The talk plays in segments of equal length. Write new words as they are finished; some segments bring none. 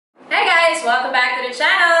guys! Welcome back to the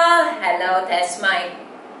channel! Hello, Test Mike.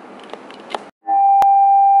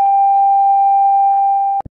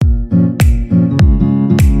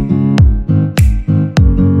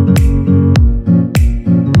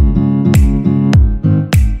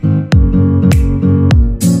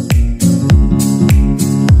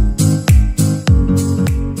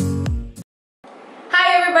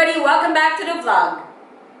 Hi everybody! Welcome back to the vlog.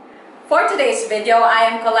 For today's video, I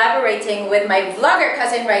am collaborating with my vlogger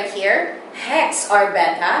cousin right here,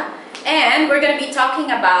 Orbeta, and we're going to be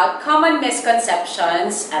talking about common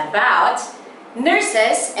misconceptions about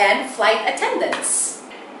nurses and flight attendants.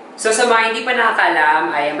 So sa mga hindi pa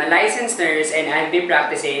nakakalam, I am a licensed nurse and I've been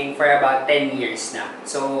practicing for about 10 years na.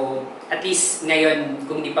 So at least ngayon,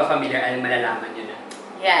 kung hindi pa familiar, ay malalaman yun na.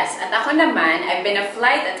 Yes, at ako naman, I've been a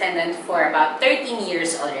flight attendant for about 13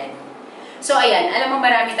 years already. So ayan, alam mo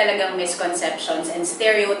marami talagang misconceptions and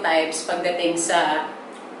stereotypes pagdating sa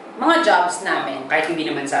mga jobs namin. Kahit hindi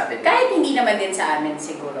naman sa atin. Kahit hindi naman din sa amin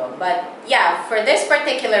siguro. But yeah, for this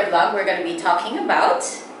particular vlog, we're going to be talking about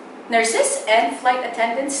nurses and flight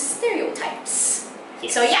attendants stereotypes.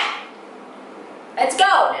 Yes. So yeah, let's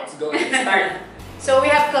go! Let's go, let's start. So we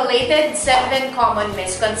have collated 7 common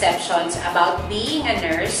misconceptions about being a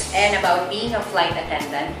nurse and about being a flight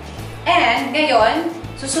attendant. And ngayon,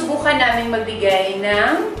 susubukan namin magbigay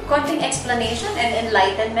ng konting explanation and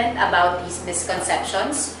enlightenment about these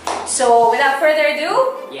misconceptions. So, without further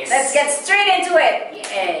ado, let's get straight into it!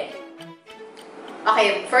 Yeah.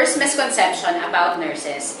 Okay, first misconception about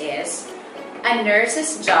nurses is, a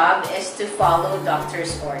nurse's job is to follow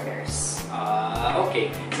doctor's orders.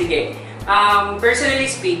 Okay, sige. Personally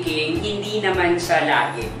speaking, hindi naman siya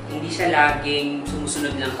lagi. Hindi siya laging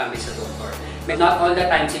sumusunod lang kami sa doktor. Not all the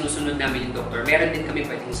time sinusunod namin yung doktor. Meron din kami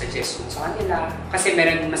pwedeng suggestion sa kanila. Kasi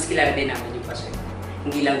meron mas kilala din namin yung pasyente.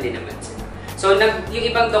 Hindi lang din naman sila. So, yung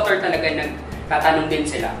ibang doktor talaga nagtatanong din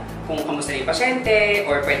sila kung kamusta yung pasyente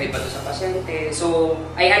or pwede ba ito sa pasyente. So,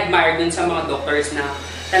 I admire dun sa mga doctors na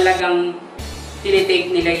talagang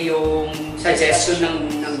tinitake nila yung suggestion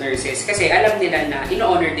ng nurses. Kasi alam nila na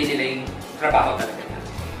in-honor din nila yung trabaho talaga na.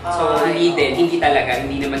 So, hindi talaga.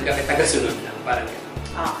 Hindi naman kami taga-sunod lang. Parang gano'n.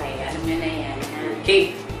 Okay, alam nyo na yan.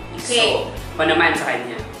 Okay. So, pa naman sa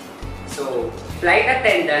kanya. So, flight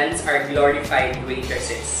attendants are glorified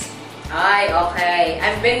waitresses. Ay, okay.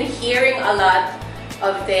 I've been hearing a lot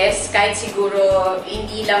of this, kahit siguro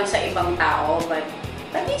hindi lang sa ibang tao, but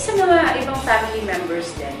pati sa mga ibang family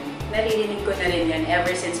members din. Naririnig ko na rin yan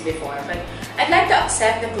ever since before. But I'd like to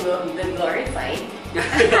accept the glorified.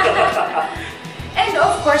 And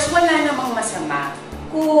of course, wala namang masama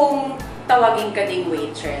kung tawagin ka ding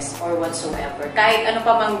waitress or whatsoever. Kahit ano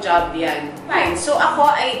pa mang job yan. Fine. So ako,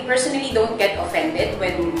 I personally don't get offended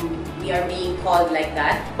when we are being called like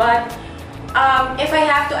that. But if I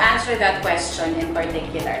have to answer that question in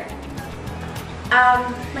particular,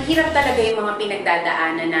 mahirap talaga yung mga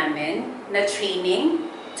pinagdadaanan namin na training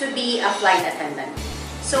to be a flight attendant.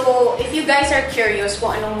 So if you guys are curious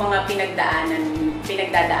kung anong mga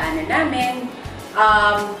pinagdadaanan namin,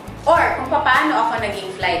 or kung paano ako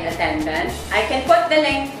naging flight attendant, I can put the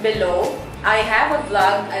link below. I have a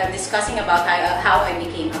vlog discussing about how I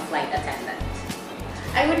became a flight attendant.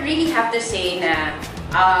 I would really have to say na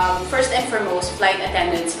first and foremost, flight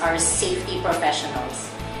attendants are safety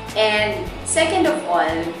professionals. And second of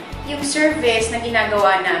all, yung service na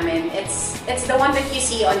ginagawa namin, it's the one that you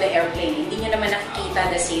see on the airplane. Hindi nyo naman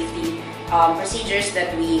nakikita the safety procedures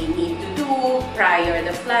that we need to do prior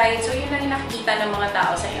the flight. So, yun lang nakikita ng mga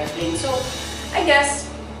tao sa airplane. So, I guess,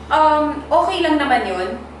 okay lang naman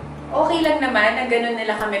yun. Okay lang naman na ganun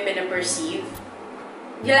nila kami pinaperceive.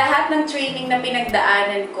 Lahat ng training na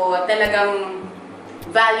pinagdaanan ko talagang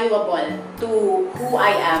valuable to who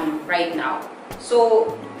I am right now. So,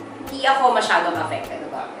 hindi ako masyadong affected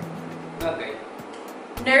about it. Okay.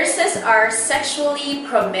 Nurses are sexually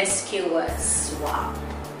promiscuous. Wow.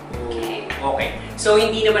 Okay. So,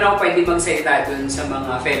 hindi naman ako pwede magsalita dun sa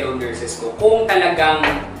mga fellow nurses ko. Kung talagang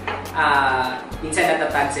minsan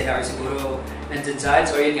natatag sila or siguro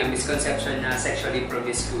nandjudge or yun nga, misconception na sexually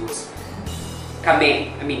promiscuous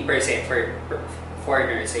kami, I mean, per se, for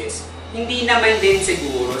nurses. Hindi naman din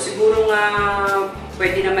siguro. Siguro nga,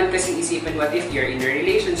 pwede naman kasing isipin what if you're in a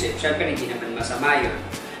relationship. Siyempre, hindi naman masama yun.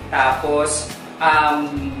 Tapos,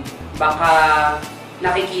 baka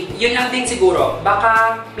nakikita, yun lang din siguro,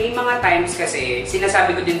 baka may mga times kasi,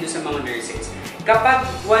 sinasabi ko din doon sa mga nurses, kapag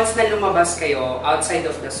once na lumabas kayo outside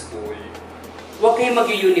of the school, huwag kayo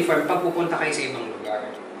mag-uniform pag pupunta kayo sa ibang lugar.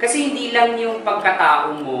 Kasi hindi lang yung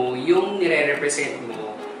pagkatao mo, yung nire-represent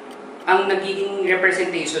mo, ang nagiging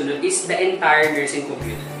representation nun is the entire nursing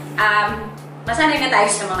community. masanay na tayo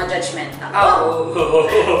sa mga judgmental. Oo,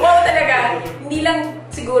 talaga. Hindi lang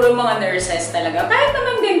siguro mga nurses talaga. Kahit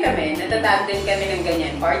naman din kami, natatag din kami ng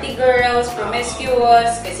ganyan. Party girls,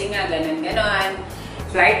 promiscuous, kasi nga ganon-ganon.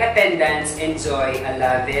 Flight attendants enjoy a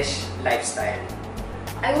lavish lifestyle.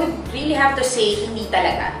 I would really have to say, hindi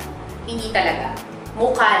talaga. Hindi talaga.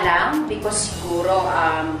 Mukha lang, because siguro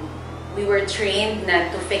we were trained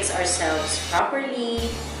na to fix ourselves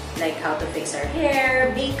properly, like how to fix our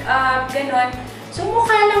hair, makeup, ganon. So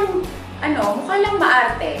mukha lang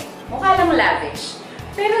maarte, mukha lang lavish.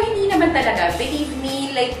 Pero hindi naman talaga. Believe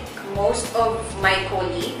me, like most of my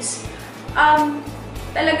colleagues,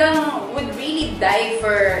 talagang would really die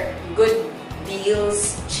for good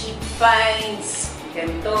deals, cheap finds,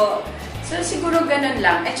 ganito. So, siguro ganun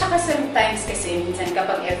lang. At saka sometimes kasi, minsan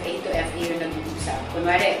kapag FA to FA yung nag-uusap,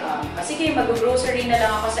 kunwari, sige, mag-grocery na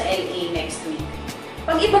lang ako sa LA next week.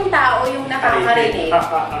 Pag ibang tao yung nakakarinig,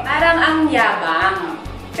 parang ang yabang.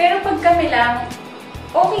 Pero pag kami lang,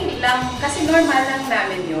 okay lang, kasi normal lang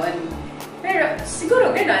namin yun. Pero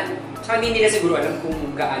siguro ganun. So, hindi nila siguro alam kung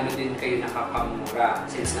gaano din kayo nakapamura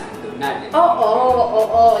since na-andun na.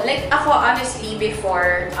 Oo. Like ako, honestly,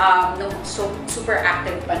 before, nung super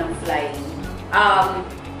active pa ng flying,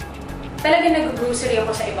 talaga nag-grocery ako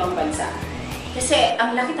sa ibang bansa. Kasi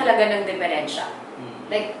ang laki talaga ng diferensya.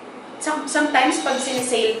 Like, sometimes pag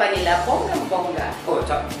sinisale pa nila, bonggang-bongga.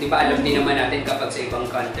 Di ba alam din naman natin kapag sa ibang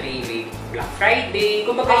country may Black Friday,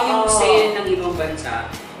 kumbaga yung sale ng ibang bansa,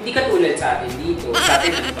 hindi katulad sa atin dito. Sa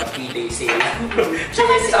atin, ano pa, 3-day sale.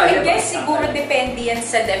 I guess siguro depende yan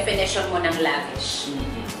sa definition mo ng lavish.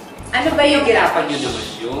 Ano ba yung hirapan nyo naman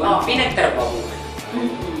yun? Pinagtrabahuan.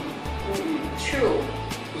 True.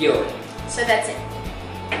 Yun. So that's it.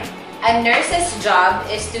 A nurse's job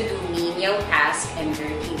is to do menial tasks and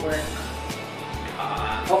dirty work.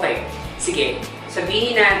 Okay. Sige.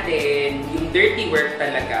 Sabihin natin, yung dirty work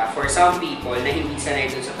talaga, for some people na hindi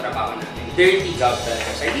sanay dun sa trabaho natin, dirty job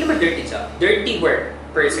talaga. So, hindi naman dirty job. Dirty work,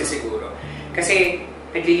 per se siguro. Kasi,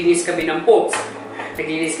 naglilinis kami ng poops,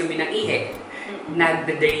 naglilinis kami ng ihi,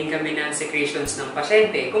 nagda-drain kami ng secretions ng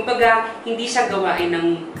pasyente. Kumbaga, hindi siya gawain ng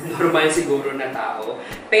normal siguro na tao.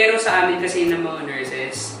 Pero sa amin kasi ng mga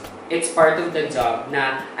nurses, it's part of the job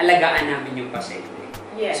na alagaan namin yung pasyente.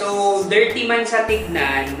 Yes. So, dirty man sa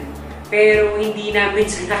tignan, pero hindi namin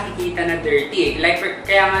sa nakikita na dirty. Like,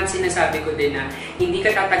 kaya nga sinasabi ko din na hindi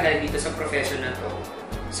ka tatagal dito sa profession na to.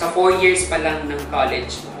 Sa 4 years pa lang ng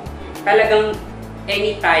college mo, talagang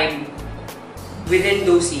anytime within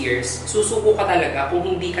those years, susuko ka talaga kung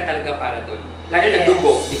hindi ka talaga para doon. Lalo na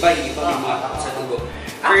dugo, di ba? Yung iba may mga takot sa dugo.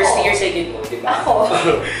 First year, second mo, di ba? Ako.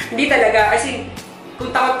 Hindi talaga, kasi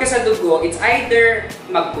kung takot ka sa dugo, it's either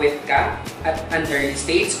mag-quit ka at an early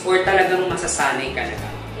stage or talagang masasanay ka na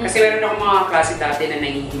lang. Kasi meron akong mga klase dati na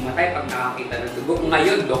nahihimatay pag nakakita ng dugo.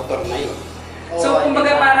 Ngayon, doktor na yun. So,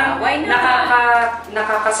 kumbaga parang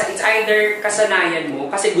it's either kasanayan mo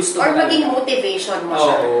kasi gusto mo. Or maging motivation mo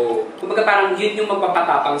siya. Kumbaga parang yun yung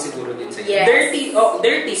magpapatapang siguro din sa'yo. Yes.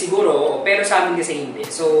 Dirty siguro, pero sa amin kasi hindi.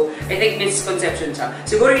 So, I think misconception siya.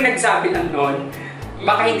 Siguro yung nagsabi lang noon,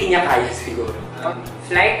 baka hindi niya kaya siguro.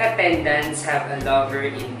 Flight attendants have a lover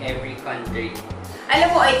in every country.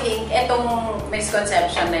 Alam mo, I think, etong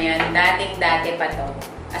misconception na yan, dating-dati pa to.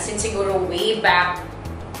 As in, siguro way back,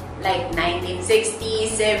 like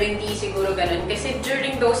 1960s, 70s, siguro ganun. Kasi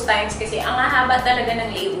during those times, kasi ang haba talaga ng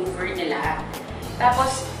layover nila.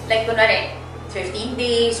 Tapos, like, kunwari, 15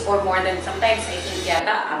 days or more than sometimes, I think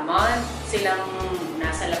yata, a month silang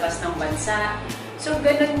nasa labas ng bansa. So,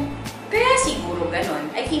 ganun. Kaya siguro ganun.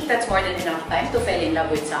 I think that's more than enough time to fall in love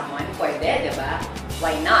with someone. Pwede, diba?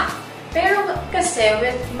 Why not? Pero kasi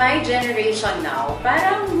with my generation now,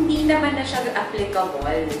 parang hindi naman na siya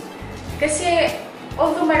applicable. Kasi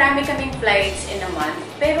although marami kaming flights in a month,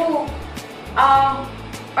 pero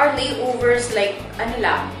our layovers like ano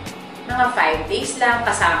lang, mga 5 days lang,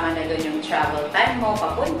 kasama na doon yung travel time mo,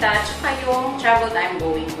 papunta, tsaka yung travel time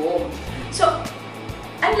going home. So,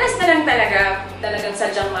 unless na lang talagang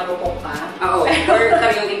sadyang marupok ka. Oo, or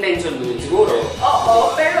talagang intention mo siguro.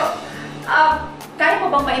 Oo, pero kaya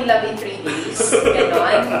mo bang ma-in-love in 3 days?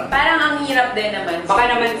 Ganon. Parang ang hirap din naman.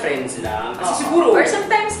 Baka naman friends lang. Kasi siguro. Or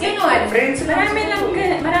sometimes ganon. Friends lang.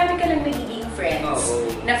 Marami ka lang nagiging friends.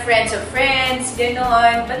 Na friends of friends,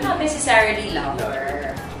 ganon. But not necessarily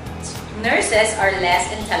lover. Nurses are less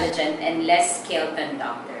intelligent and less skilled than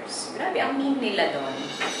doctors. Grabe, ang mean nila doon.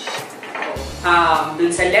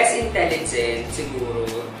 Dun sa less intelligent, siguro,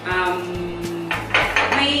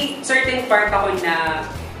 may certain part ako na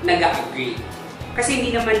nag-agree. Kasi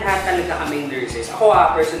hindi naman lahat talaga kaming nurses. Ako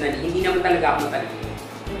personally, hindi naman talaga ako matalino.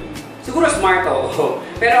 So Siguro smart ako.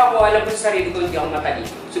 Pero ako, alam ko sa sarili ko, hindi ako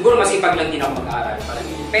matalino. Siguro masipag lang din ako mag-aaral.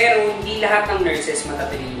 Pero hindi lahat ng nurses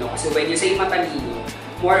matatalino. Kasi when you say matalino,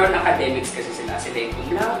 more on academics kasi sila. Sila yung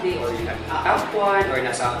cum laude, or yung top 1, or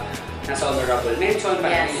nasa honorable mention.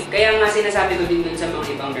 Yes. Kaya nga sinasabi ko din dun sa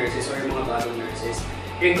mga ibang nurses or mga bagong nurses,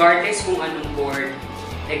 regardless kung anong board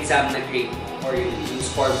exam na grade mo, or yung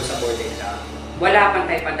score mo sa board exam, wala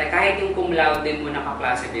pantay-pantay. Kahit yung cum laude mo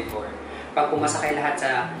nakaklase before, pag pumasa kayo lahat sa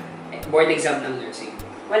board exam ng nursing,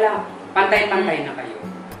 wala. Pantay-pantay na kayo.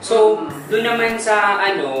 So, doon naman sa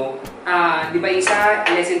di ba isa,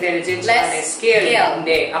 less intelligence, less skill.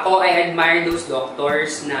 Hindi. Ako, I admire those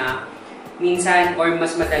doctors na minsan or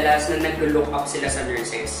mas madalas na nag-look up sila sa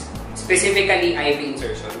nurses. Specifically, IV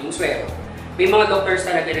insertion, yung swero. May mga doctors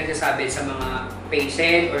talaga nagsasabi sa mga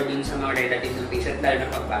patient or dun sa mga relative ng patient, lalo na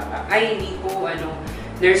pagbata, ay hindi po,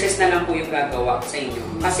 nurses na lang po yung gagawa sa inyo.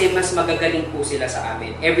 Kasi mas magagaling po sila sa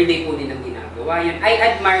amin. Everyday po din ang ginagawa yan. I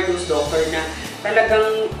admire those doctor na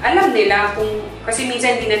talagang alam nila kung, kasi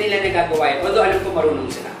minsan hindi na nila nagagawa yan. Although alam ko marunong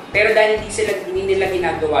sila. Pero dahil hindi nila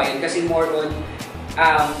ginagawa yan kasi more on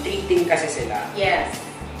treating kasi sila. Yes.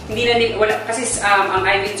 Hindi na nila, wala, kasi ang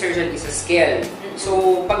IV insertion is a skill.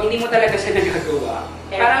 So, pag hindi mo talaga siya nagagawa,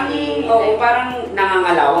 parang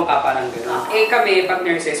nangangalawang ka, parang gano'n. Kami, pag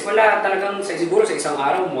nurses, wala talagang, siguro sa isang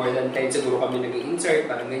araw, more than 10 siguro kami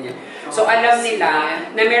nag-insert, parang ganyan. So, alam nila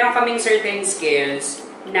na meron kaming certain skills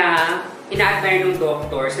na ina-admire ng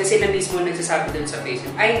doctors na sila mismo nagsasabi dun sa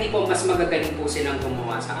patient, ay hindi po, mas magagaling po silang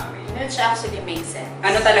gumawa sa amin. Which actually makes sense.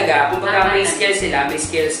 Talaga, kumbaga may skills sila, may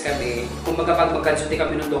skills kami. Kumbaga pag magkansulti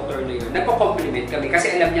kami ng doktor na yun, nagpo-compliment kami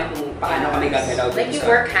kasi alam niya kung paano kami gagalaw. Like you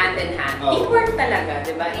work hand in hand. Teamwork talaga,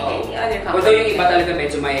 di ba? In any other company. Although yung iba talaga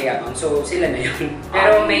medyo mayayabang, so sila na yun.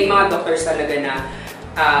 Pero may mga doctors talaga na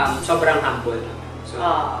sobrang humble. So,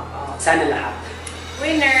 sana lahat.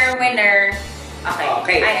 Winner.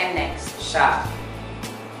 Okay. I am next. Siya.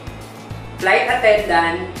 Flight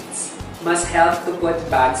attendants must help to put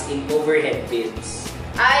bags in overhead bins.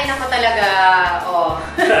 Ay, nako talaga.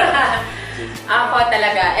 Ako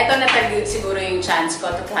talaga. Ito na siguro yung chance ko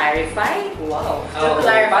to clarify. Wow. To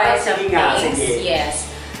clarify some things. Yes.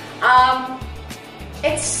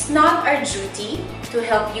 It's not our duty to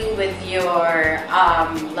help you with your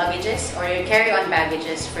luggages or your carry-on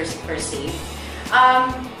baggages per se.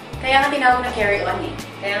 Kaya nga tinawag na carry-on eh.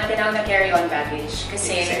 Kaya nga tinawag na carry-on baggage.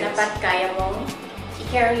 Kasi dapat kaya mong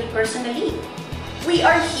i-carry personally. We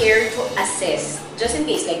are here to assist. Just in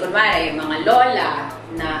case, like kunwari, yung mga lola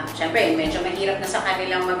na, syempre, medyo mahirap na sa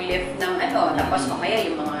kanilang mag-lift ng tapos mamaya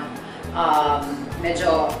yung mga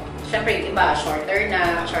medyo, syempre, iba, shorter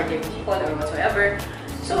people or whatsoever.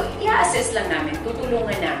 So, i-assist lang namin,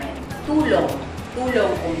 tutulungan namin. Tulong,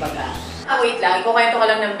 kumbaga. Wait lang. Ikukwento ko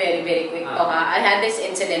lang ng very, very quick to ha. I had this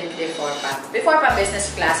incident before pa. Before pa, business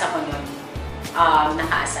class ako nun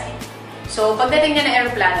naka-assign. So, pagdating niya ng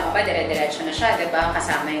aeroplano, dire-diretso na siya, diba?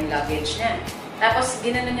 Kasama yung luggage niya. Tapos,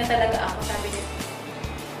 ginanon niya talaga ako. Sabi niya,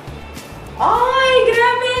 ay,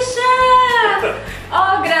 grabe siya!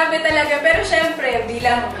 Grabe talaga. Pero syempre,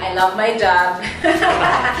 bilang I love my job,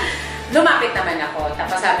 lumapit naman ako.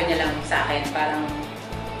 Tapos sabi niya lang sa akin, parang,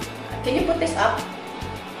 can you put this up?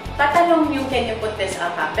 Patanong yung can you put this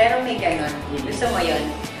up ha? Pero may ganon. Gusto mo yun?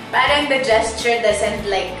 Parang the gesture doesn't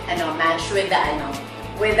match with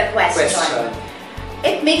the question.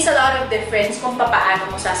 It makes a lot of difference kung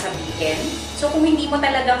paano mo sasabihin. So kung hindi mo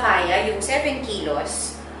talaga kaya yung 7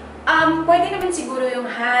 kilos, pwede naman siguro yung,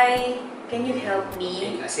 hi, can you help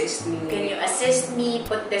me? Can you assist me?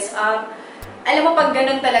 Put this up? Alam mo, pag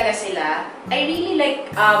ganon talaga sila, I really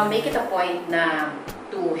make it a point na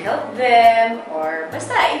to help them or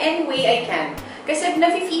basta in any way I can. Kasi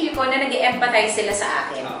nafe-feel ko na nag-empathize sila sa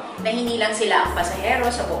akin. Na hindi lang sila ang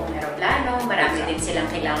pasahero sa buong aeroplano, marami din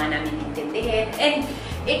silang kailangan namin intindihin. And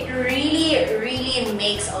it really, really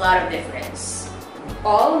makes a lot of difference.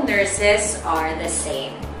 All nurses are the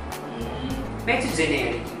same. Medyo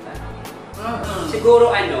generic yung tanong.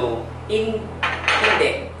 Siguro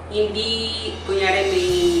hindi, kunyari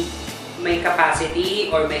may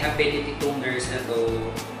capacity or may ability tong nurse na to,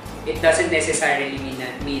 it doesn't necessarily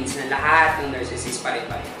means na lahat ng nurses is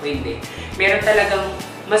pare-pareho. Hindi. Meron talagang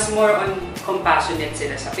mas more on compassionate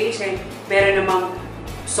sila sa patient. Meron namang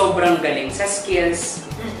sobrang galing sa skills.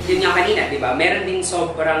 Yun nga kanina, di ba? Meron din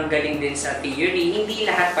sobrang galing din sa theory. Hindi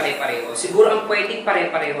lahat pare-pareho. Siguro ang pwedeng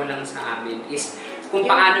pare-pareho lang sa amin is kung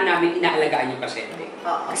paano namin inaalagaan yung pasyente.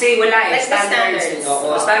 Kasi wala like standards.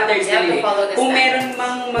 Standards nila eh. Kung meron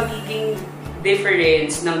mang magiging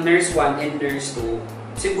difference ng nurse 1 and nurse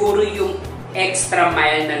 2, siguro yung extra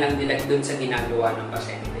mile na lang nila dun sa ginagawa ng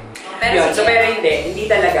pasyente. Pero hindi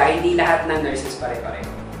talaga, hindi lahat ng nurses pare-pareho.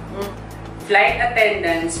 Flight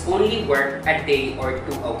attendants only work a day or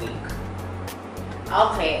 2 a week.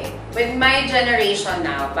 Okay. With my generation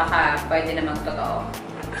now, baka pwede namang totoo.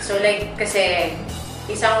 So like, kasi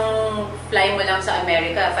isang fly mo lang sa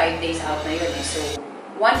America, 5 days out na yun eh. So,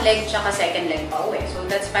 1 leg tsaka second leg pa uwi. So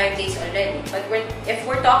that's 5 days already. But if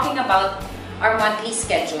we're talking about our monthly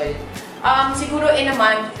schedule, siguro in a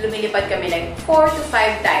month, lumilipad kami like 4 to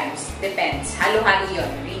 5 times. Depends. Halo-halo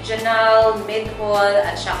yun. Regional, mid-haul,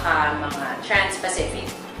 at saka mga trans-Pacific.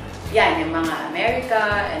 Yan, yung mga America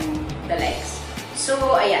and the likes. So,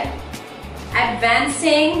 ayan.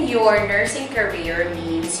 Advancing your nursing career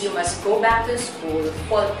means you must go back to school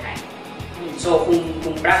full-time. So,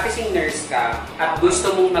 kung practicing nurse ka at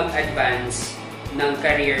gusto mong mag-advance ng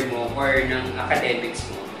career mo or ng academics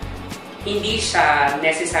mo, hindi siya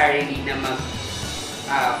necessarily na mag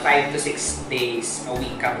 5 to 6 days a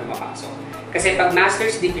week ka pumapasok. Kasi pag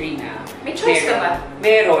master's degree na, may choice ka ba?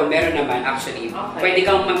 Meron naman actually. Okay. Pwede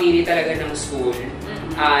kang mamili talaga ng school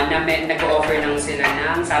na nag-offer lang sila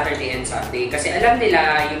ng Saturday and Sunday. Kasi alam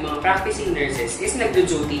nila yung mga practicing nurses is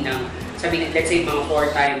nagdo-duty ng, sabihin, let's say mga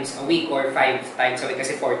 4 times a week or 5 times a week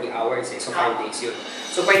kasi 40 hours eh. So 5 days yun.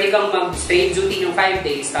 So pwede kang mag-straight duty ng 5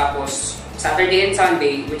 days tapos Saturday and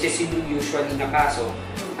Sunday, which is yung usually na pasok,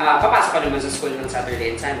 papasok ka naman sa school ng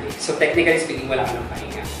Saturday and Sunday. So technically speaking, wala ka ng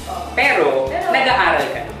pahinga. Pero nag-aaral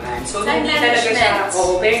ka naman. So hindi talaga siya,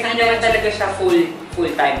 pero hindi naman talaga siya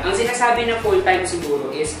full-time. Ang sinasabi na full-time siguro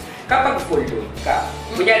is kapag full load ka.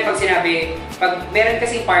 Kunyari pag sinabi, pag meron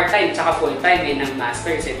kasi part-time tsaka full-time ng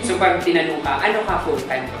masters eh. So pag tinanong ka, ano ka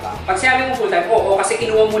full-time ka ba? Pag sinabi mo full-time, oo, kasi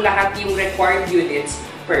kinuha mo lahat yung required units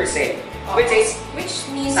per se. Which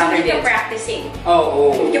means hindi ka practicing.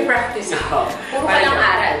 Hindi ka practicing. Puro ka lang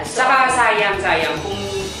aral. Saka sayang kung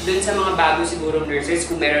dun sa mga bago siguro nurses,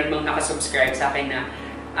 kung meron mang nakasubscribe sa akin na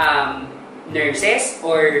nurses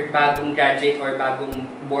or bagong graduate or bagong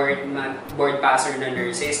board passer na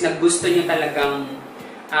nurses, na gusto nyo talagang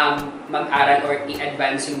mag-aral or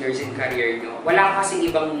i-advance yung nursing career nyo. Wala kasing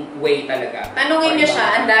ibang way talaga. Tanungin nyo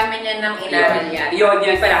siya, ang dami niya ng inaral yan.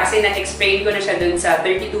 Yun pala. Kasi na-explain ko na siya dun sa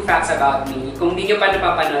 32 Facts About Me. Kung di nyo pa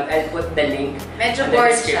napapanood, I'll put the link. Medyo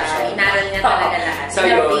bored siya. Inaral niya talaga lahat. So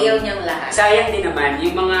na-fail niyang lahat. Sayang din naman.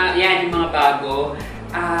 Yung mga bago,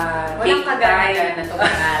 walang kagaya na ito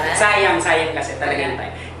mag-aral. sayang kasi talaga yung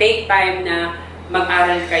time. Take time na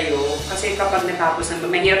mag-aral kayo kasi kapag natapos na,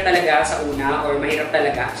 mahirap talaga sa una or mahirap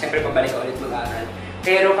talaga, syempre pabalik ka ulit mag-aral.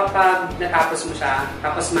 Pero kapag natapos mo siya,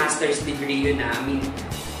 tapos master's degree yun na,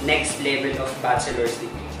 next level of bachelor's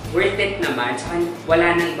degree, worth it naman, saka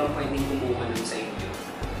wala nang ibang pwedeng kumuha nun sa inyo.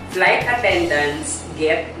 Flight attendants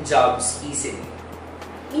get jobs easily.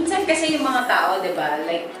 Minsan kasi yung mga tao, di ba,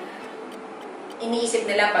 like, iniisip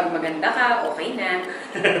nila pag maganda ka, okay na.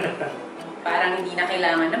 Parang hindi na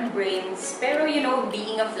kailangan ng brains. Pero,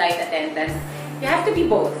 being a flight attendant, you have to be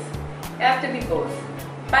both. You have to be both.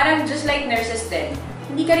 Parang just like nurses din,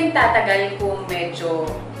 hindi ka rin tatagal kung medyo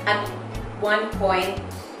at one point,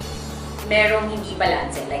 merong hindi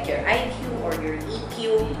balance. Like your IQ or your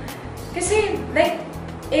EQ. Kasi, like,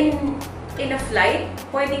 in a flight,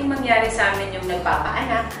 pwedeng mangyari sa amin yung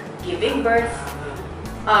nagpapaanak, giving birth.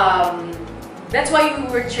 That's why we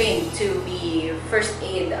were trained to be first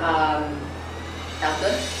aid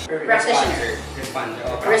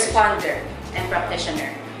responder and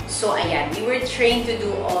practitioner. So ayan, we were trained to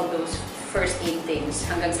do all those first aid things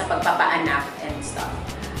hanggang sa pagpapaanak and stuff.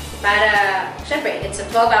 Para, syempre, it's a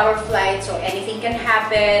 12-hour flight, so anything can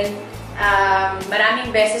happen.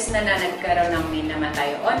 Maraming beses na nagkaroon ng may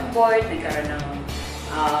namatay on board, nagkaroon ng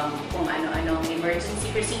kung ano-anong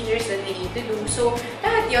emergency procedures that we need to do. So,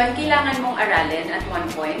 lahat yun, kailangan mong aralin at one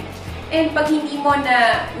point. And pag hindi mo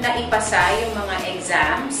na naipasa yung mga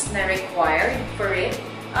exams na required for it,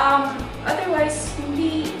 otherwise,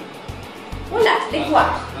 wala,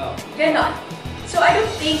 ligwa. Ganon. So, I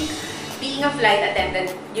don't think being a flight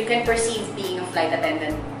attendant, you can perceive being a flight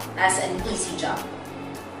attendant as an easy job.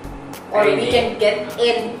 Or we can get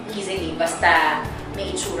in easily, basta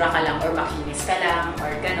may itsura ka lang or makinis ka lang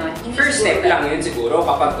or ganon. First step lang yun siguro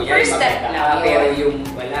kapag kunyari maganda ka, pero yung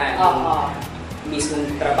wala, yung mismong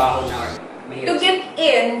trabaho na mahirap. To get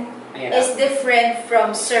in is different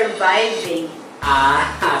from surviving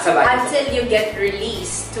until you get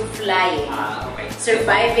released to flying. Okay.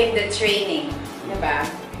 Surviving the training. Diba?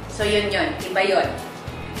 So yun. Iba yun.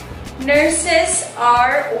 Nurses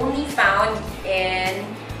are only found in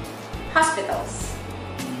hospitals.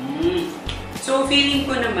 So feeling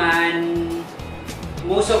ko naman,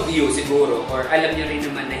 most of you siguro, or alam nyo rin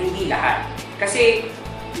naman na hindi lahat. Kasi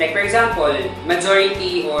like for example,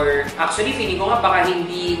 majority or actually feeling ko nga baka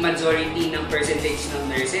hindi majority ng percentage ng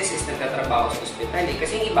nurses is nagtatrabaho sa ospital eh.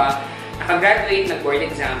 Kasi yung iba, nakagraduate, nag-board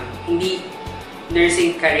exam, hindi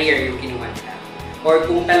nursing career yung kinuha nila. Or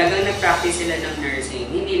kung talagang nag-practice sila ng nursing,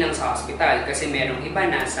 hindi lang sa hospital kasi merong iba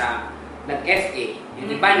nasa nag-FA,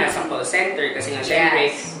 yung iba nasa call center kasi nga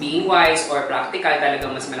syempre being wise or practical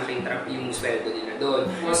talagang mas malaking yung sweldo nila doon.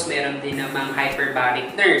 Tapos meron din namang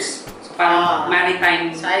hyperbaric nurse. So parang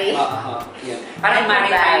maritime, yun. Parang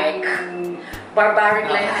maritime, barbaric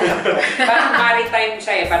lang yan. parang maritime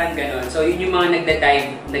siya eh, parang ganun. So yun yung mga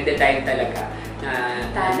nagda-dive talaga na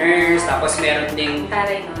nurse, tapos meron ding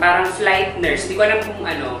parang flight nurse. Hindi ko alam kung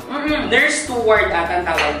ano. Nurse steward ata ang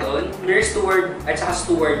tawag doon. Nurse steward at saka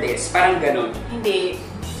stewardess. Parang ganun. Hindi.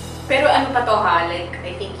 Pero ano pa to ha? Like,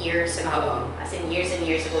 I think years ago. As in years and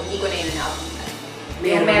years ago. Hindi ko na yun na-apuntan.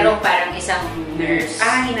 Merong parang isang nurse.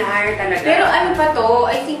 Hina-hire talaga. Pero ano pa to?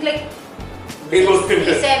 I think like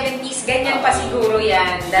 60s, 70s, ganyan pa siguro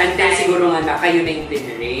yan. Until siguro nga na kayo na yung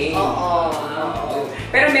tinry. Oo.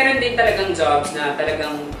 Pero meron din talagang jobs na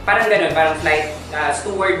talagang parang gano'n, parang flight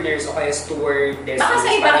steward nurse o kaya stewardess. Baka sa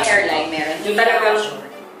ibang airline meron. Yung talagang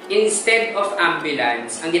instead of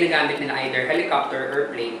ambulance, ang ginagamit nila either helicopter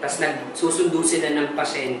or plane, tapos nagsusundo sila ng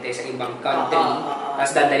pasyente sa ibang country,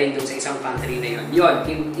 tapos dadalhin doon sa isang country na yun. Yun,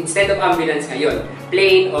 instead of ambulance ngayon,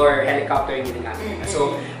 plane or helicopter yung ginagamit nila.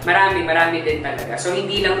 So, marami din talaga. So,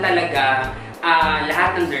 hindi lang talaga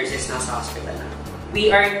lahat ng nurses nasa hospital na.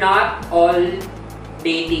 We are not all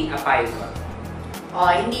dating a pilot.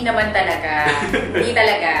 Hindi naman talaga. Hindi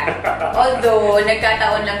talaga. Although,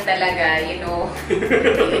 nagkataon lang talaga, you know,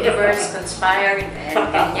 the universe conspired and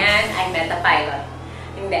ganyan, I met a pilot.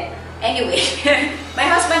 Hindi. Anyway, my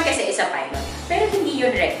husband kasi is a pilot. Pero hindi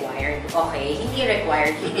yun required. Okay? Hindi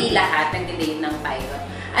required. Hindi lahat nag-date ng pilot.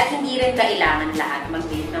 At hindi rin kailangan lahat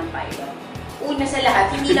mag-date ng pilot. Una sa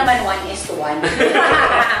lahat, hindi naman 1:1.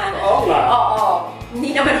 Oo nga. Oo.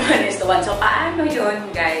 Hindi naman 1:1. So, paano yun,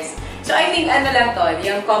 guys? So, I think ano lang to,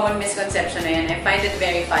 yung common misconception na yan, I find it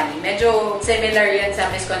very funny. Medyo similar yan sa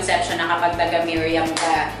misconception na kapag taga-Miriam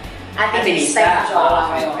ka, Attendants type job.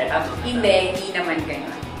 Hindi naman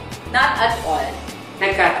ganyan. Not at all.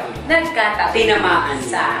 Nagkataon. Tinamaan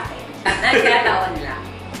sa akin. Nagkataon lang.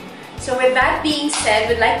 So with that being said,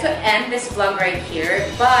 we'd like to end this vlog right here.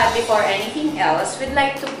 But before anything else, we'd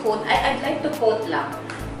like to quote, I'd like to quote lang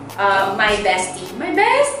my bestie,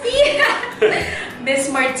 Miss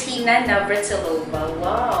Martina Navratilova.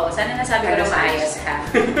 Wow, sana nasabi ko na maayos ka.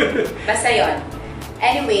 Basta yun.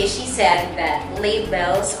 Anyway, she said that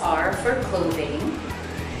labels are for clothing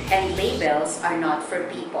and labels are not for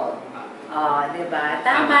people. Diba?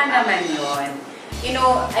 Tama naman yun. You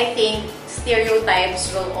know, I think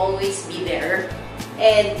stereotypes will always be there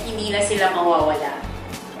and hindi na sila mawawala.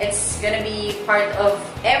 It's gonna be part of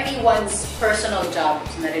everyone's personal jobs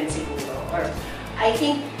na rin siguro. Or I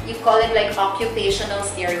think you call it like occupational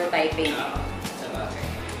stereotyping.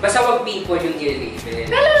 Basta wag people yung i-label.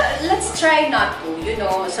 Pero let's try not to. You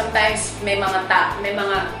know, sometimes may mga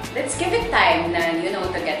let's give it time na, you know,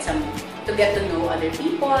 to get to know other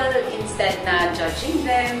people instead na judging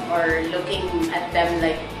them or looking at them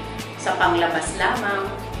like sa panglabas lamang.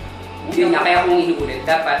 Yun nga, kaya kung inuulit,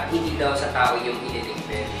 dapat hindi daw sa tao yung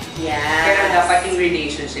i-label. Yes. Pero dapat yung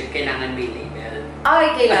relationship, kailangan may label.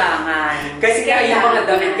 Ay, kailangan. Kasi kaya yung mga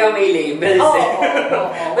damit ka may labels eh.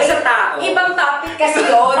 Basta tao. Ibang topic kasi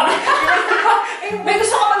yun. May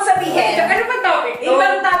gusto ko bang sabihin? Ano ba topic?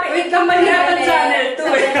 Ibang topic. Wait lang, malinapan channel 2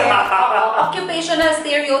 Occupational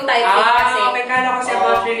stereotyping kasi. May kala ko sa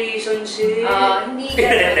about relationship. Hindi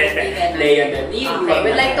ganun. Okay,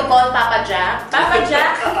 we'd like to call Papa Jack. Papa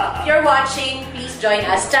Jack, if you're watching, please join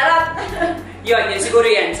us. Charot! Yun, siguro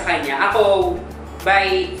yan sa kanya. Ako,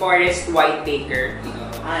 by Forrest Whitaker,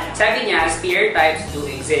 sabi niya, stereotypes do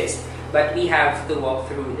exist, but we have to walk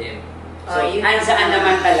through them. So, saan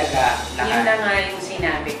naman talaga lahat. Yun na nga yung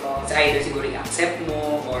sinabi ko. It's either siguro i-accept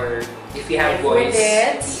mo, or if you have voice,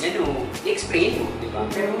 i-explain mo, di ba?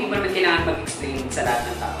 Pero hindi mo naman kailangan mag-explain sa lahat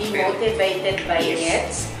ng tao. Be motivated by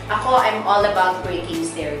it. Ako, I'm all about breaking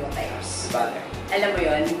stereotypes. Bagay. Alam mo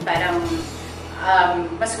yun, parang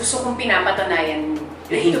mas gusto kong pinapatunayan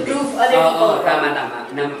to prove other people. Tama.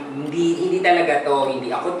 Na hindi talaga to, hindi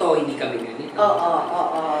ako to, hindi kami ganito.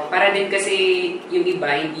 Oo. Para din kasi yung iba,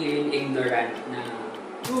 hindi rin ignorant na...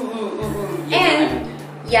 And,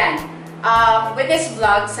 yan. With this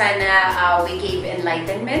vlog, sana we gave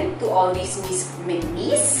enlightenment to all these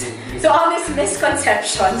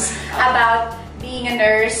misconceptions about being a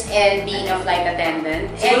nurse and being a flight attendant.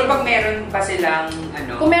 Siguro pag meron pa silang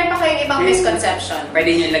kung meron pa kayong ibang misconception,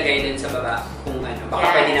 pwede nyo lagay din sa baba kung ano.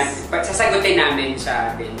 baka pwede namin, sasagutin namin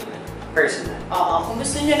siya din personal. Oo, kung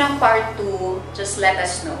gusto nyo ng part 2, just let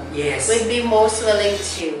us know. Yes. We'd be most willing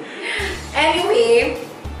to. Anyway,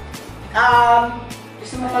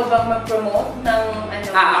 gusto mo bang mag-promote ng ano?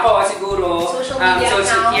 Ako siguro, social media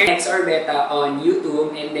account. Hex Orbeta on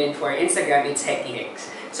YouTube, and then for Instagram, it's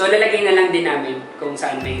HeckyHex. So lalagay na lang din namin kung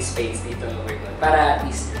saan may space dito over doon, para at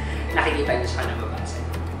least nakikita nyo siya na mabasa.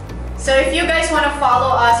 So if you guys want to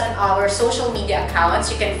follow us on our social media accounts,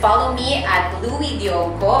 you can follow me at Louie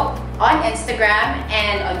Dionco on Instagram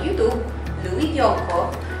and on YouTube, Louie Dionco.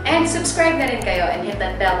 And subscribe na rin kayo and hit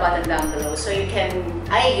that bell button down below so you can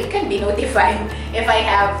be notified if I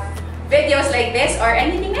have videos like this or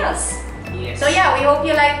anything else. Yes. So yeah, we hope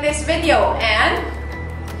you like this video and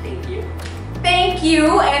thank you. Thank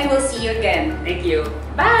you, and we'll see you again. Thank you.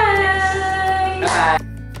 Bye! Bye!